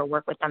and never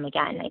work with them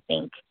again. I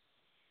think,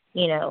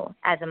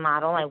 as a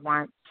model, I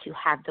want to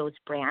have those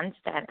brands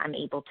that I'm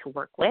able to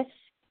work with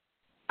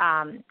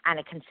on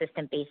a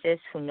consistent basis,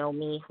 who know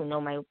me, who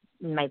know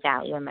my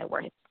value and my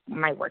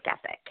work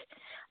ethic.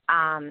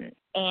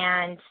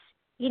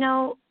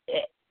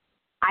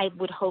 I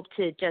would hope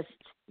to just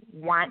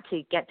want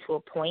to get to a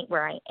point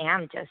where I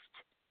am just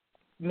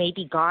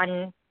maybe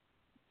gone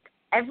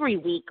every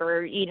week,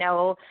 or,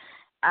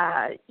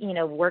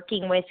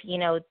 working with,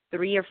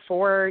 3 or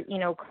 4,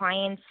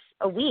 clients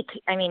a week.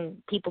 I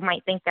mean, people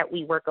might think that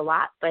we work a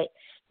lot, but,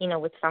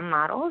 with some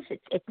models,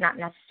 it's not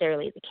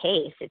necessarily the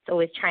case. It's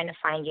always trying to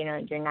find,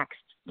 your next,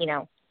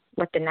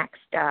 what the next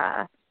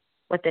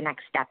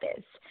step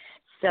is.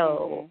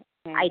 So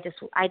I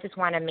just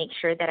want to make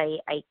sure that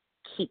I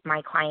keep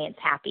my clients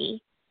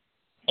happy,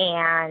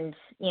 and,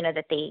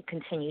 that they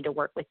continue to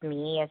work with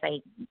me as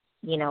I,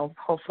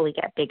 hopefully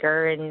get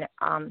bigger and,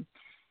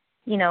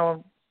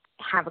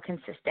 have a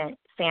consistent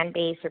fan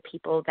base, or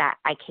people that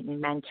I can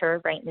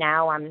mentor. Right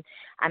now, I'm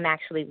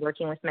actually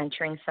working with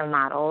mentoring some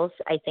models.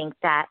 I think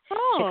that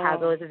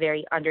Chicago is a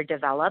very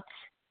underdeveloped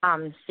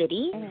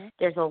city.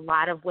 There's a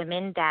lot of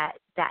women that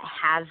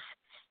have,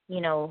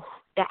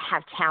 that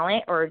have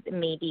talent, or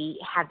maybe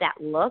have that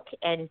look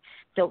and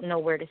don't know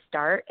where to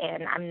start.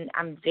 And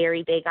I'm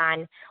very big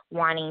on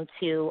wanting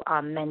to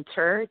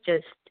mentor,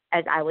 just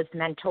as I was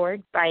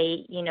mentored by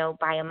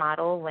a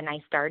model when I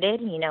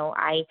started.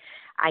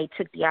 I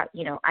took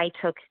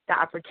the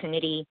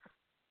opportunity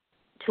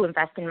to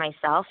invest in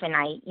myself, and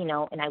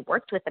I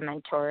worked with a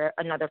mentor,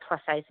 another plus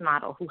size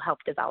model, who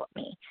helped develop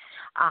me.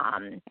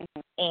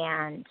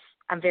 And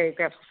I'm very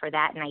grateful for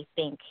that. And I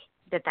think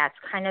that that's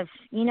kind of,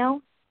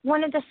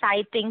 one of the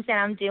side things that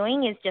I'm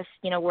doing is just,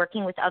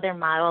 working with other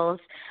models,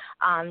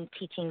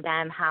 teaching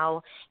them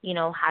how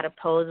to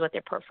pose, what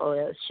their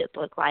portfolios should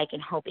look like,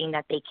 and hoping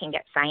that they can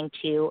get signed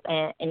to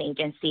an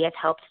agency. I've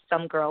helped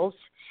some girls,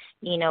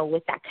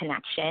 with that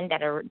connection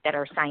that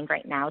are signed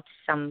right now to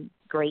some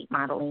great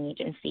modeling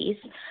agencies.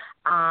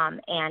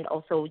 And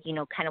also,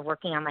 kind of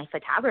working on my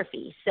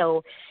photography.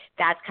 So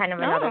that's kind of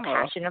another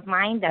passion of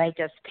mine that I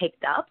just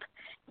picked up.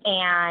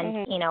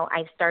 And,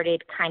 I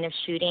started kind of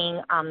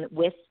shooting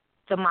with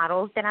the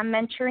models that I'm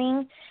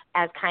mentoring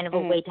as kind of a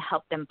way to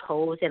help them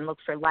pose and look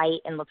for light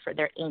and look for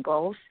their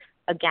angles.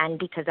 Again,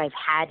 because I've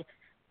had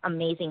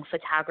amazing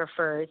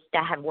photographers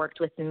that have worked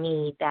with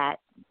me that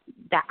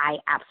I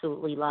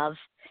absolutely love,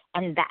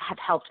 and that have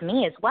helped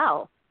me as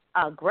well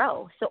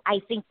grow. So I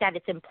think that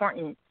it's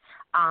important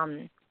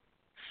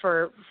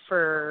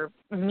for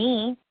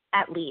me,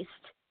 at least,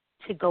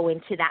 to go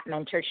into that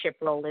mentorship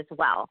role as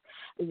well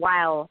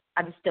while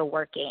I'm still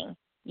working,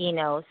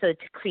 so to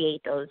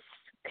create those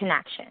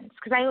connections.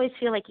 Because I always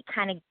feel like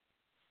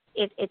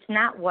it's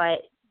not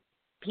what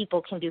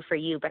people can do for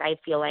you, but I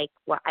feel like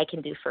what I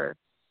can do for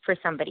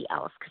somebody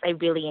else, because I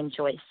really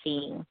enjoy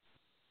seeing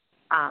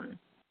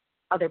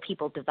other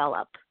people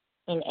develop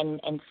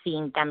and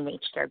seeing them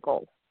reach their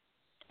goal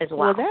as well.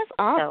 Well, that's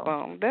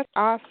awesome. That's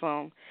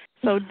awesome.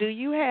 So do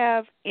you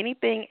have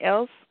anything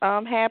else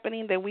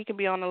happening that we can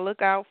be on the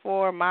lookout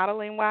for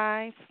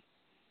modeling-wise?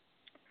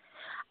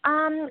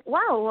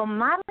 Well,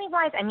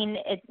 modeling-wise, I mean,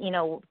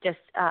 just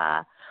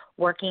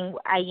working.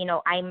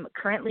 I'm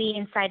currently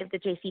inside of the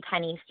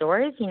JCPenney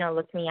stores.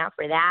 Look me out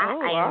for that.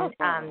 Oh, I am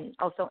awesome.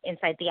 also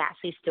inside the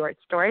Ashley Stewart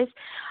stores.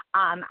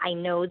 I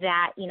know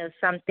that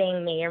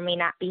something may or may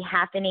not be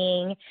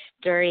happening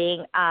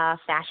during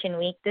Fashion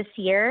Week this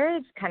year.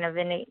 It's kind of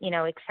an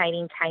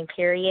exciting time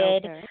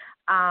period. Okay.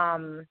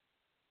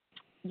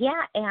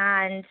 Yeah,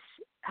 and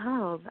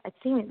I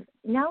think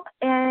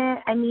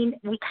I mean,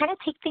 we kind of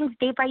take things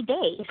day by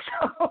day.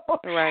 So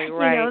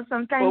right.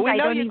 Sometimes I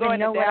don't even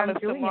know what I'm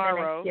doing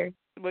tomorrow, in the next year.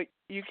 But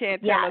you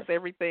can't tell us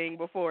everything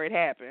before it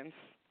happens.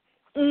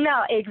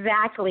 No,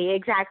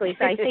 exactly.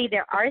 So I say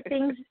there are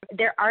things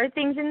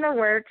in the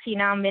works.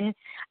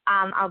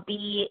 I'll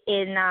be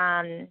in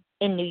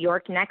New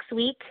York next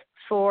week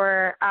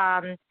for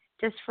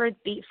just for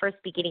the first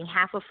beginning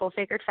half of Full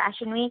Figured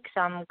Fashion Week.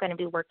 So I'm going to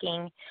be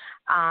working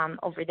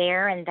over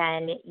there, and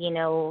then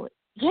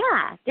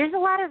there's a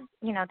lot of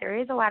there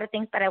is a lot of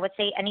things. But I would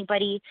say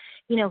anybody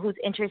who's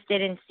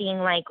interested in seeing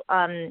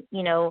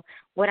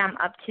what I'm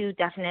up to,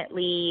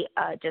 definitely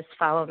just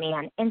follow me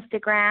on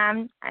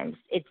Instagram.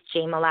 It's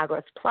J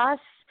Milagros Plus,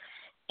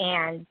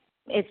 and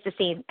it's the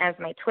same as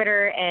my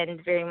Twitter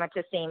and very much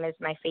the same as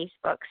my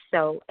Facebook.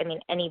 So I mean,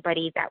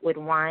 anybody that would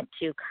want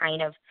to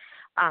kind of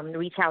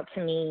reach out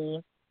to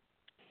me,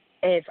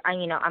 if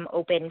I'm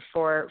open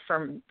for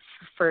some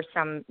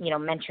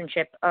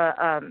mentorship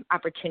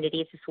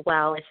opportunities as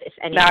well. If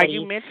anybody, now, are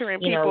you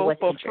mentoring people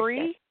for interested.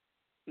 free?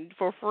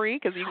 For free,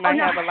 because you might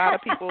have a lot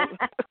of people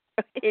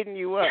hitting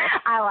you up.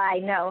 Oh, I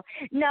know.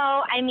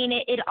 No, I mean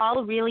it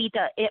all really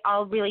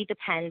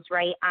depends,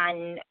 right,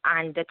 on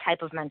the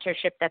type of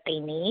mentorship that they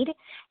need,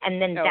 and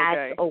then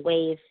that's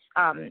always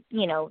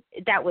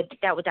that would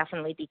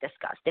definitely be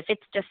discussed. If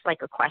it's just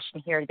like a question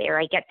here or there,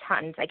 I get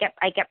tons. I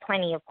get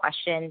plenty of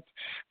questions,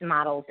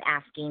 models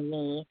asking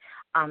me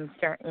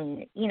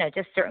certain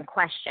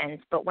questions.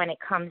 But when it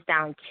comes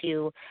down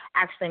to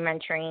actually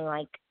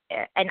mentoring,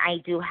 and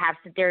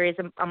there is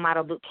a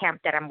model boot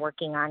camp that I'm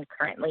working on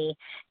currently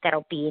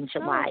that'll be in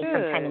July,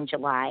 sometime in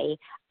July.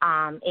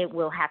 It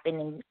will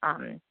happen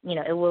in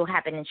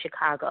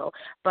Chicago,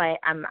 but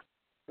I'm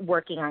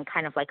working on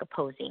kind of like a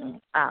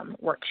posing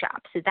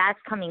workshop. So that's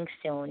coming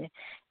soon.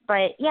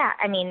 But yeah,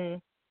 I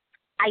mean,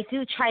 I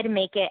do try to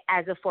make it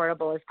as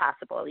affordable as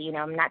possible.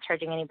 I'm not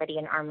charging anybody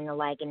an arm and a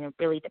leg, and it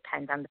really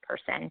depends on the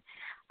person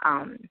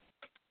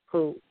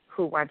who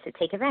wants to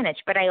take advantage.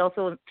 But I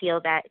also feel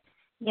that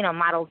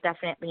models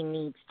definitely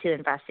needs to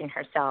invest in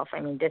herself. I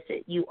mean,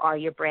 you are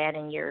your brand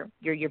and you're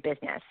your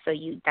business, so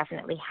you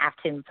definitely have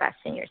to invest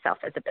in yourself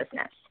as a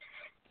business.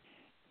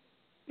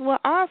 Well,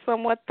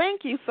 awesome. Well,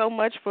 thank you so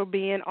much for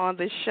being on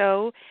the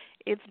show.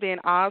 It's been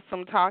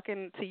awesome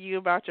talking to you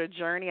about your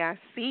journey. I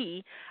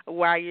see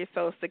why you're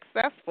so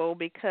successful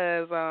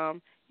because,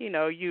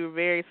 you're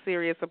very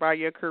serious about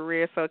your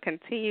career. So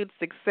continued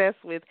success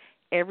with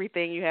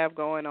everything you have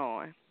going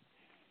on.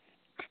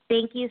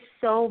 Thank you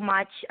so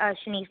much,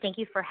 Chenese. Thank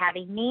you for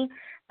having me.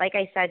 Like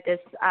I said, this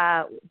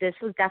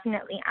was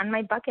definitely on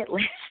my bucket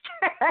list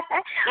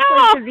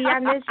to be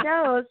on this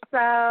show.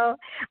 So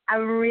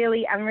I'm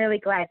really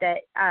glad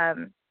that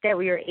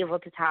we were able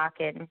to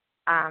talk, and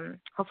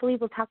hopefully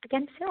we'll talk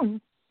again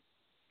soon.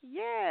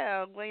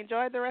 Yeah. Well,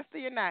 enjoy the rest of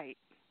your night.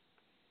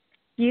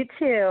 You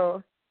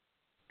too.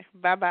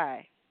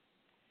 Bye-bye.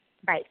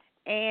 Bye.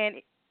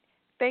 And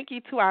thank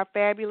you to our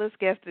fabulous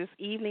guest this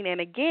evening.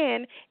 And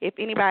again, if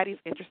anybody's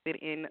interested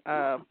in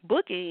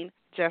booking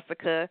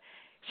Jessica,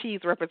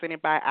 she's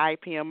represented by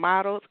IPM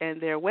Models,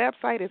 and their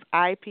website is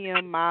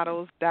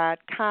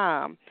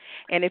ipmmodels.com.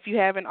 And if you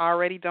haven't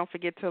already, don't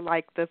forget to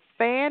like the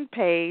fan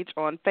page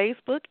on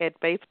Facebook at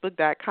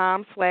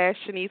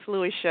facebook.com/Chenese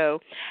Lewis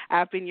Show.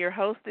 I've been your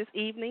host this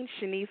evening,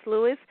 Chenese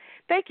Lewis.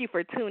 Thank you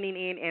for tuning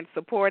in and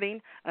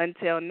supporting.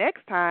 Until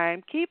next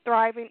time, keep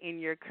thriving in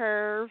your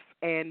curves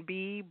and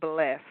be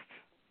blessed.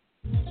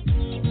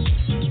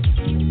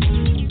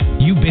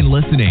 You've been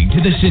listening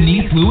to The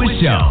Chenese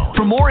Lewis Show.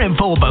 For more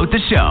info about the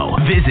show,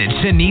 visit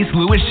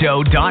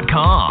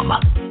CheneseLewisShow.com.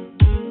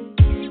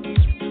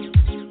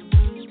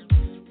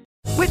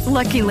 With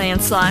Lucky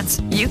Land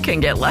Slots, you can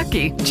get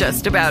lucky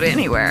just about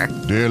anywhere.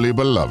 Dearly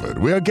beloved,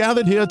 we are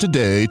gathered here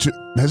today to...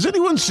 Has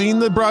anyone seen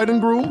the bride and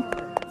groom?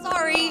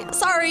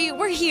 Sorry,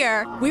 we're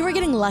here. We were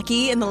getting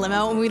lucky in the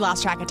limo and we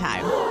lost track of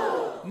time.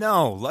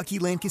 No, Lucky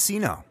Land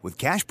Casino, with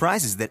cash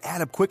prizes that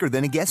add up quicker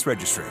than a guest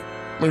registry.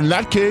 In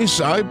that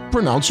case, I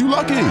pronounce you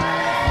lucky.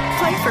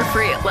 Play for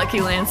free at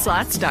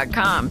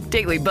LuckyLandSlots.com.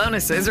 Daily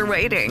bonuses are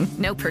waiting.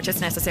 No purchase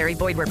necessary.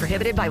 Void where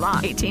prohibited by law.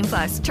 18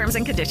 plus. Terms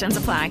and conditions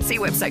apply. See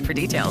website for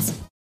details.